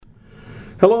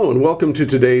Hello and welcome to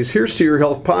today's Here's to Your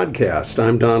Health podcast.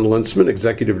 I'm Don Linsman,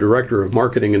 Executive Director of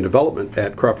Marketing and Development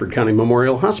at Crawford County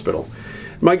Memorial Hospital.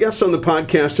 My guest on the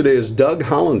podcast today is Doug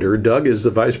Hollander. Doug is the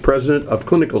Vice President of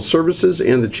Clinical Services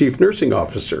and the Chief Nursing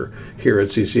Officer here at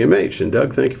CCMH. And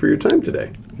Doug, thank you for your time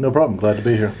today. No problem. Glad to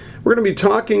be here. We're going to be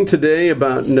talking today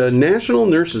about National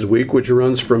Nurses Week, which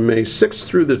runs from May 6th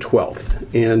through the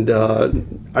 12th. And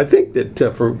I think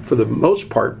that for the most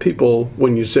part, people,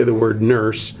 when you say the word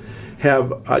nurse,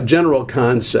 have a general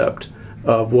concept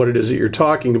of what it is that you're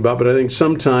talking about, but I think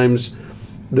sometimes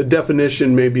the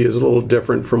definition maybe is a little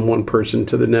different from one person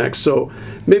to the next. So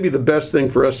maybe the best thing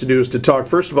for us to do is to talk,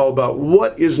 first of all, about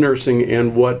what is nursing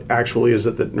and what actually is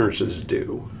it that nurses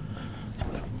do.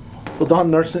 Well, Don,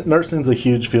 nursing is a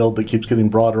huge field that keeps getting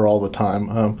broader all the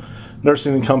time.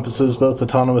 Nursing encompasses both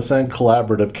autonomous and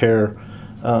collaborative care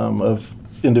of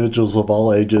individuals of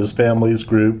all ages, families,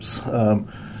 groups,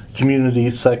 community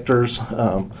sectors.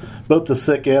 Both the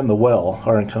sick and the well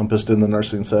are encompassed in the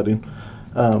nursing setting.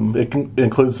 It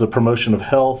includes the promotion of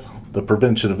health, the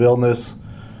prevention of illness,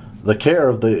 the care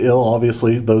of the ill,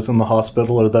 obviously, those in the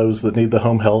hospital or those that need the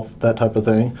home health, that type of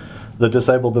thing, the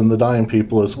disabled and the dying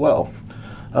people as well.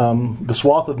 The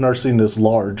swath of nursing is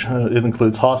large. It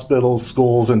includes hospitals,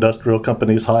 schools, industrial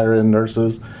companies, higher-end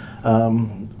nurses.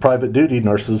 Private duty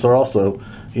nurses are also,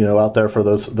 out there for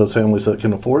those families that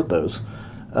can afford those.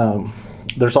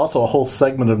 There's also a whole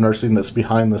segment of nursing that's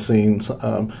behind the scenes,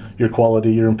 your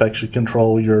quality, your infection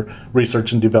control, your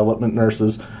research and development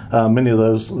nurses, many of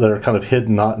those that are kind of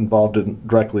hidden, not involved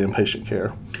directly in patient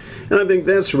care. And I think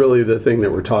that's really the thing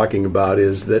that we're talking about,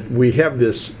 is that we have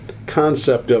this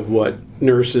concept of what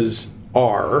nurses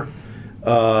are,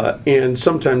 and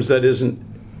sometimes it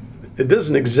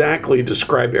doesn't exactly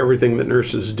describe everything that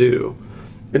nurses do.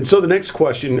 And so the next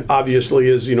question, obviously,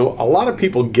 is, a lot of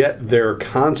people get their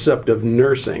concept of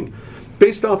nursing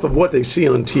based off of what they see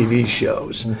on TV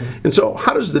shows. Mm-hmm. And so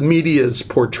how does the media's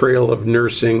portrayal of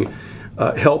nursing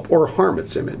help or harm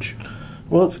its image?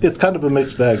 Well, it's kind of a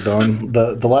mixed bag, Don.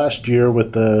 The last year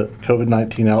with the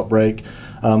COVID-19 outbreak,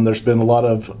 there's been a lot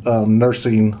of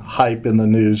nursing hype in the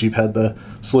news. You've had the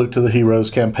Salute to the Heroes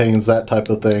campaigns, that type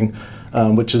of thing,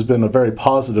 which has been a very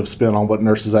positive spin on what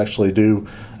nurses actually do,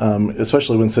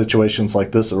 especially when situations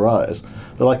like this arise.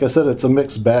 But like I said, it's a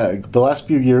mixed bag. The last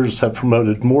few years have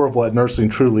promoted more of what nursing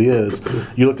truly is.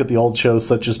 You look at the old shows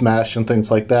such as MASH and things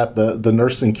like that, the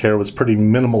nursing care was pretty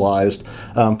minimalized,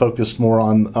 focused more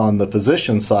on the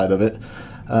physician side of it.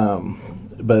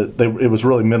 But it was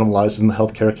really minimalized in the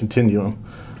healthcare continuum.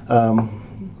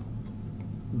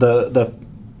 The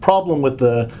problem with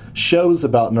the shows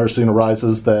about nursing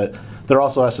arises that there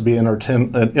also has to be an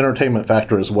entertainment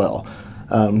factor as well.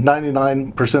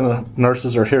 99% of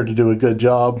nurses are here to do a good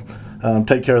job,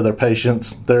 take care of their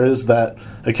patients. There is that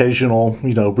occasional,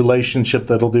 relationship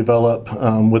that'll develop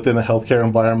within a healthcare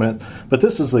environment, but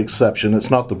this is the exception.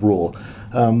 It's not the rule.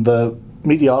 The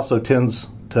media also tends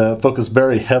to focus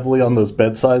very heavily on those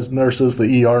bedside nurses,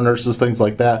 the ER nurses, things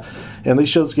like that. And these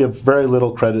shows give very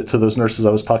little credit to those nurses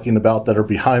I was talking about that are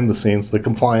behind the scenes, the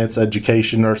compliance,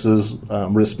 education nurses,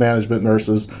 risk management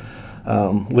nurses,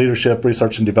 leadership,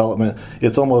 research and development.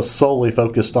 It's almost solely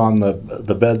focused on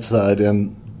the bedside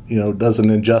and, does an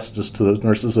injustice to those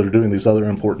nurses that are doing these other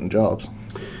important jobs.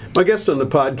 My guest on the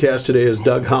podcast today is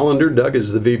Doug Hollander. Doug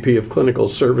is the VP of Clinical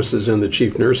Services and the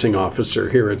Chief Nursing Officer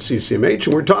here at CCMH,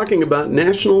 and we're talking about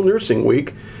National Nursing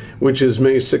Week, which is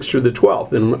May 6th through the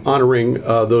 12th, and honoring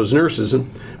those nurses. And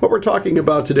what we're talking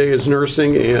about today is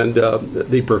nursing and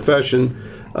the profession,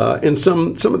 and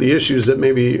some of the issues that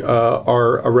maybe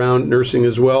are around nursing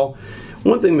as well.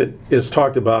 One thing that is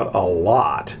talked about a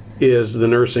lot is the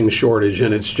nursing shortage,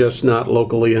 and it's just not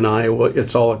locally in Iowa,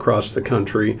 it's all across the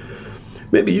country.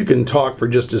 Maybe you can talk for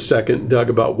just a second, Doug,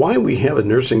 about why we have a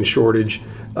nursing shortage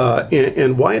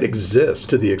and why it exists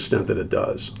to the extent that it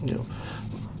does.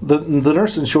 The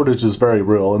nursing shortage is very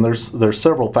real, and there's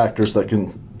several factors that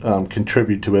can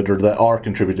contribute to it or that are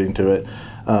contributing to it.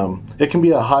 It can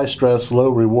be a high-stress,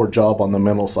 low-reward job on the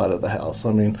mental side of the house.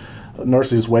 I mean,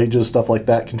 nurses' wages, stuff like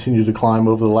that, continue to climb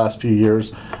over the last few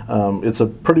years. It's a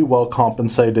pretty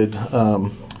well-compensated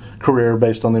career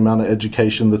based on the amount of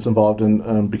education that's involved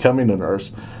in becoming a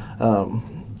nurse.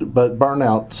 But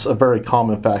burnout's a very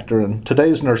common factor, and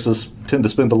today's nurses tend to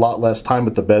spend a lot less time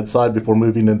at the bedside before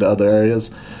moving into other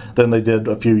areas than they did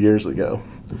a few years ago.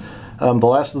 The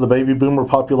last of the baby boomer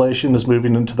population is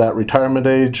moving into that retirement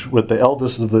age, with the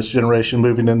eldest of this generation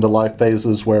moving into life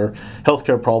phases where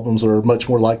healthcare problems are much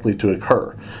more likely to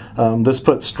occur. This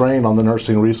puts strain on the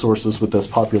nursing resources with this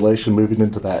population moving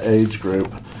into that age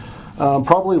group.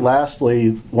 Probably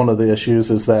lastly, one of the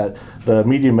issues is that the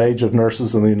median age of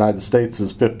nurses in the United States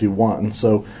is 51.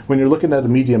 So when you're looking at a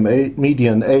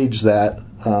median age that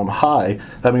high,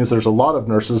 that means there's a lot of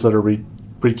nurses that are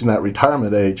reaching that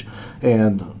retirement age.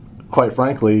 And quite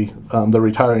frankly, they're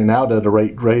retiring out at a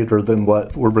rate greater than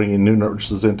what we're bringing new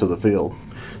nurses into the field.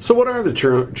 So what are the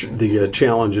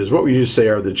challenges? What would you say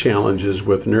are the challenges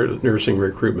with nursing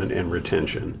recruitment and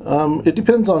retention? It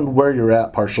depends on where you're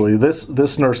at partially.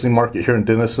 This nursing market here in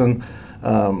Denison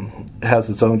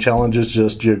has its own challenges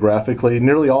just geographically.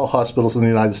 Nearly all hospitals in the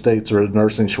United States are a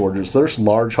nursing shortage. There's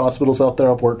large hospitals out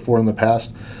there I've worked for in the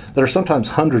past that are sometimes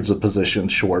hundreds of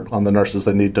positions short on the nurses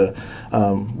they need to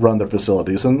run their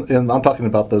facilities. And I'm talking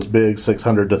about those big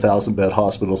 600 to 1,000 bed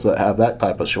hospitals that have that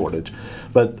type of shortage.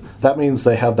 But that means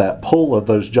they have that pull of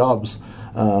those jobs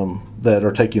that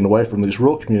are taken away from these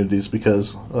rural communities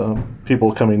because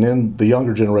people coming in, the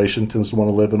younger generation tends to want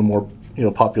to live in a more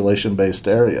population-based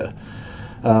area.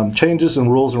 Changes in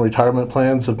rules and retirement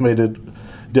plans have made it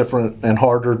different and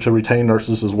harder to retain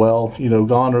nurses as well.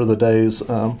 Gone are the days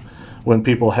when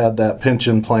people had that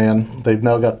pension plan. They've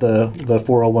now got the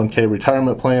 401k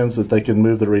retirement plans that they can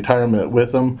move their retirement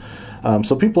with them.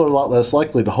 So people are a lot less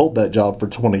likely to hold that job for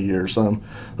 20 years.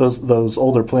 Those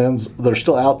older plans, they're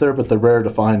still out there, but they're rare to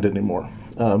find anymore.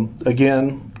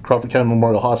 Again, Crawford County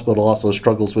Memorial Hospital also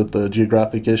struggles with the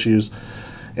geographic issues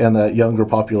and that younger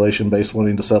population base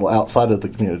wanting to settle outside of the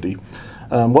community.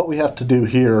 What we have to do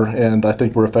here, and I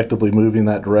think we're effectively moving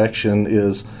that direction,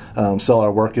 is sell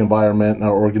our work environment and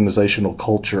our organizational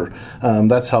culture.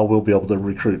 That's how we'll be able to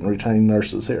recruit and retain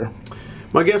nurses here.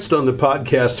 My guest on the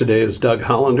podcast today is Doug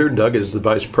Hollander. Doug is the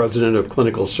Vice President of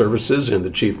Clinical Services and the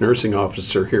Chief Nursing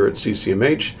Officer here at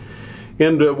CCMH.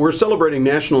 And we're celebrating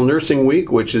National Nursing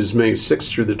Week, which is May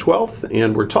 6th through the 12th.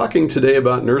 And we're talking today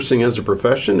about nursing as a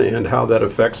profession and how that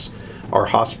affects our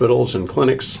hospitals and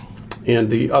clinics and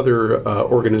the other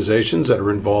organizations that are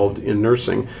involved in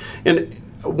nursing. And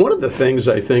one of the things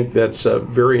I think that's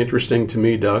very interesting to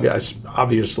me, Doug,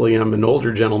 obviously I'm an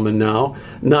older gentleman now,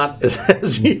 not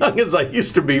as young as I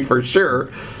used to be for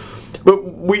sure, but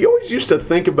we always used to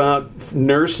think about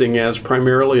nursing as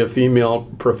primarily a female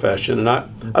profession. And I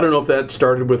don't know if that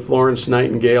started with Florence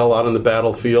Nightingale out on the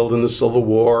battlefield in the Civil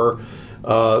War,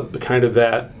 kind of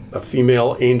that a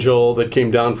female angel that came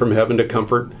down from heaven to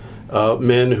comfort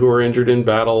men who were injured in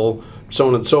battle, so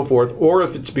on and so forth, or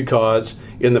if it's because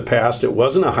in the past it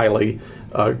wasn't a highly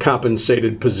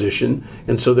compensated position,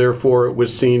 and so therefore it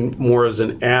was seen more as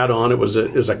an add-on. It was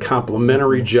a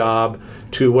complementary job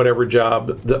to whatever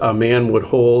job a man would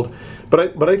hold.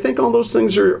 But I think all those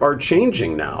things are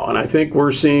changing now, and I think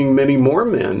we're seeing many more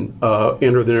men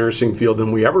enter the nursing field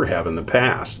than we ever have in the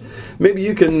past. Maybe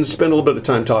you can spend a little bit of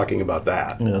time talking about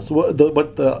that. Yes, what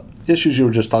the issues you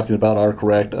were just talking about are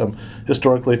correct.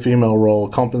 Historically, female role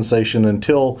compensation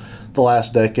until the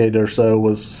last decade or so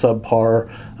was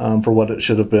subpar for what it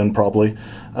should have been probably.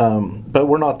 But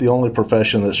we're not the only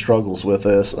profession that struggles with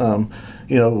this.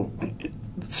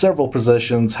 Several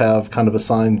positions have kind of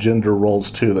assigned gender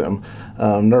roles to them.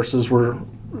 Nurses were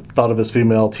thought of as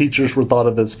female, teachers were thought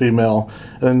of as female,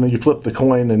 and then you flip the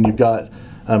coin and you've got,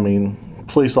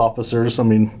 police officers.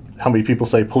 How many people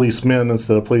say policemen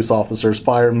instead of police officers,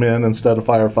 firemen instead of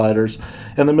firefighters,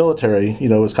 and the military,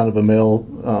 is kind of a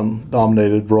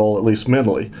male-dominated role, at least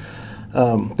mentally.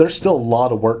 There's still a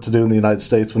lot of work to do in the United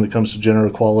States when it comes to gender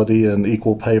equality and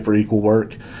equal pay for equal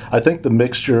work. I think the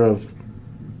mixture of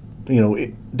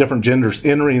different genders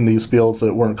entering these fields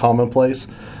that weren't commonplace,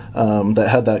 that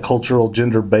had that cultural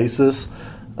gender basis,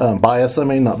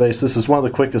 not basis, is one of the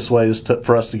quickest ways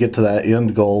for us to get to that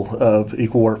end goal of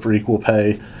equal work for equal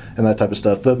pay and that type of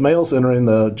stuff. The males entering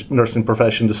the nursing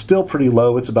profession is still pretty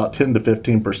low. It's about 10 to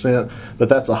 15%, but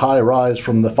that's a high rise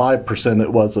from the 5%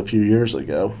 it was a few years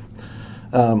ago.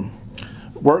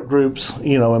 Work groups,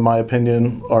 in my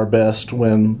opinion, are best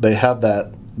when they have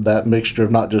that mixture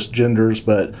of not just genders,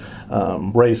 but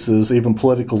races, even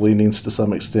political leanings to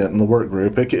some extent in the work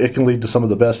group. It can lead to some of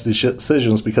the best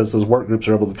decisions because those work groups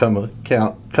are able to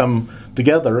come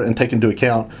together and take into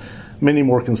account many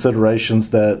more considerations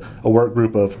that a work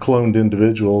group of cloned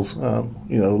individuals,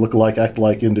 look-alike,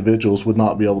 act-alike individuals would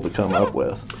not be able to come up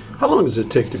with. How long does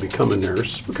it take to become a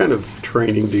nurse? What kind of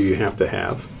training do you have to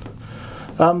have?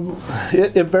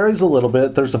 It varies a little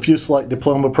bit. There's a few select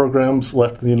diploma programs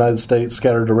left in the United States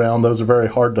scattered around. Those are very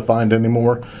hard to find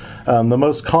anymore. The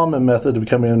most common method of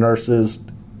becoming a nurse is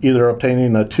either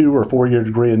obtaining a 2 or 4 year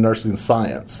degree in nursing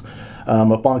science.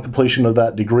 Upon completion of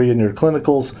that degree in your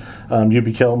clinicals, you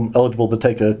become eligible to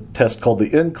take a test called the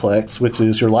NCLEX, which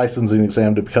is your licensing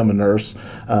exam to become a nurse.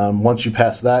 Once you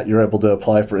pass that, you're able to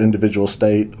apply for individual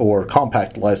state or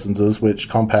compact licenses, which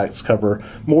compacts cover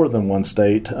more than one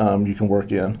state you can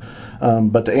work in.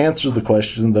 But to answer the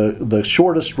question, the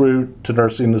shortest route to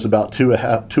nursing is about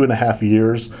 2.5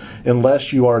 years,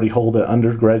 unless you already hold an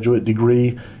undergraduate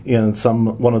degree in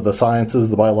one of the sciences,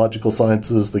 the biological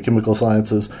sciences, the chemical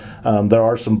sciences. There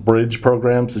are some bridge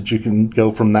programs that you can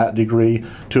go from that degree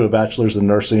to a bachelor's in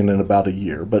nursing in about a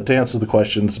year. But to answer the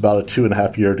question, it's about a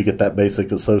 2.5 year to get that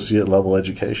basic associate level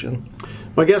education.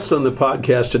 My guest on the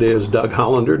podcast today is Doug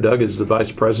Hollander. Doug is the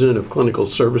Vice President of Clinical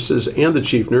Services and the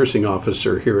Chief Nursing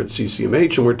Officer here at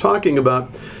CCMH, and we're talking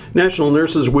about National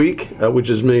Nurses Week,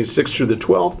 which is May 6th through the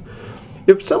 12th.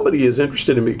 If somebody is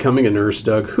interested in becoming a nurse,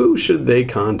 Doug, who should they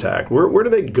contact? Where do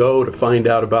they go to find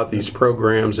out about these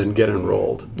programs and get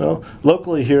enrolled? Well,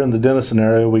 locally here in the Denison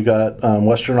area, we got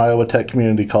Western Iowa Tech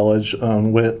Community College.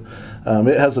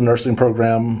 It has a nursing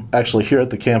program actually here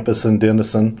at the campus in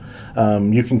Denison.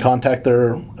 You can contact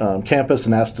their campus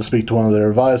and ask to speak to one of their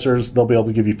advisors. They'll be able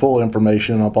to give you full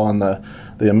information upon the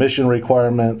admission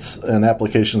requirements and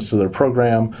applications to their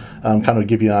program, kind of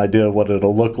give you an idea of what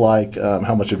it'll look like,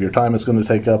 how much of your time it's going to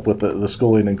take up with the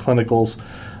schooling and clinicals.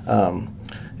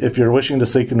 If you're wishing to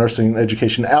seek a nursing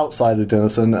education outside of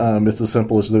Denison, it's as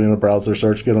simple as doing a browser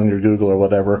search, get on your Google or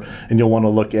whatever, and you'll want to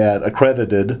look at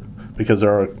accredited, because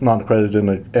there are non-accredited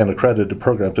and accredited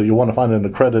programs. So you want to find an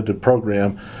accredited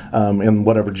program in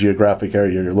whatever geographic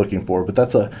area you're looking for. But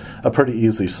that's a pretty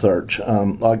easy search.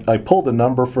 I pulled a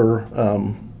number for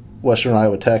Western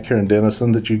Iowa Tech here in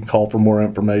Denison that you can call for more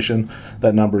information.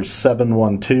 That number is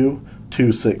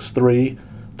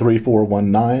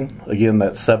 712-263-3419. Again,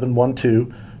 that's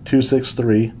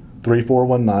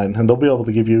 712-263-3419. And they'll be able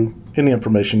to give you any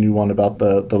information you want about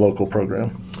the local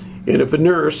program. And if a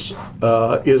nurse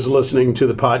is listening to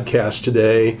the podcast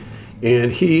today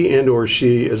and he and or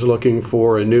she is looking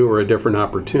for a new or a different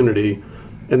opportunity,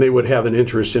 and they would have an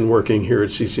interest in working here at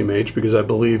CCMH, because I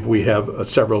believe we have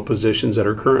several positions that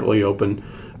are currently open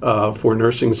for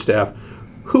nursing staff,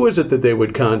 who is it that they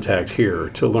would contact here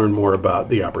to learn more about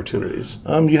the opportunities?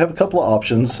 You have a couple of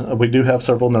options. We do have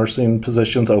several nursing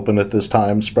positions open at this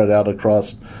time, spread out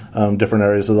across different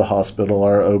areas of the hospital,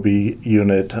 our OB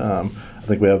unit. I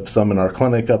think we have some in our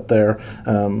clinic up there.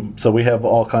 So we have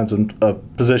all kinds of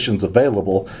positions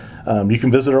available. You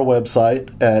can visit our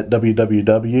website at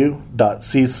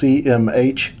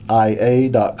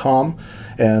www.ccmhia.com,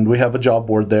 and we have a job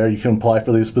board there. You can apply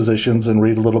for these positions and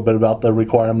read a little bit about the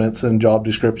requirements and job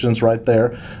descriptions right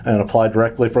there and apply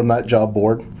directly from that job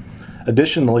board.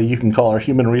 Additionally, you can call our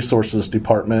Human Resources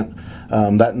Department.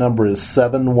 That number is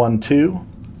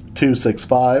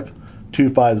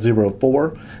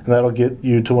 712-265-2504, and that'll get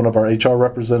you to one of our HR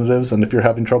representatives. And if you're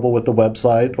having trouble with the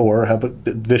website or have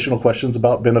additional questions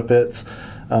about benefits,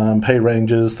 pay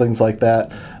ranges, things like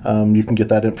that, you can get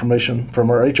that information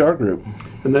from our HR group.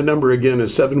 And that number again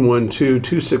is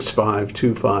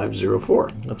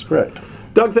 712-265-2504. That's correct.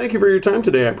 Doug, thank you for your time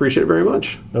today. I appreciate it very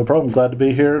much. No problem. Glad to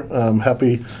be here.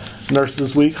 Happy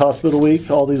Nurses Week, Hospital Week,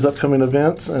 all these upcoming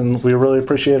events, and we really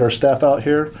appreciate our staff out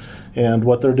here and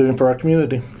what they're doing for our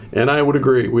community. And I would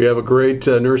agree. We have a great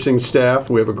nursing staff.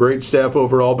 We have a great staff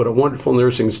overall, but a wonderful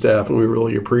nursing staff, and we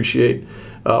really appreciate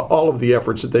all of the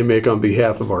efforts that they make on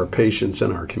behalf of our patients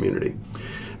and our community.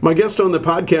 My guest on the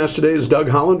podcast today is Doug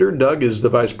Hollander. Doug is the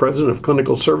Vice President of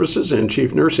Clinical Services and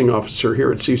Chief Nursing Officer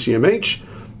here at CCMH.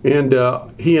 And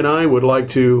he and I would like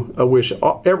to wish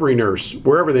every nurse,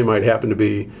 wherever they might happen to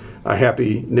be, a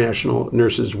happy National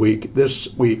Nurses Week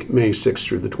this week, May 6th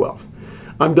through the 12th.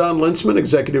 I'm Don Linsman,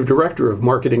 Executive Director of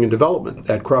Marketing and Development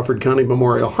at Crawford County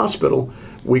Memorial Hospital.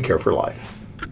 We care for life.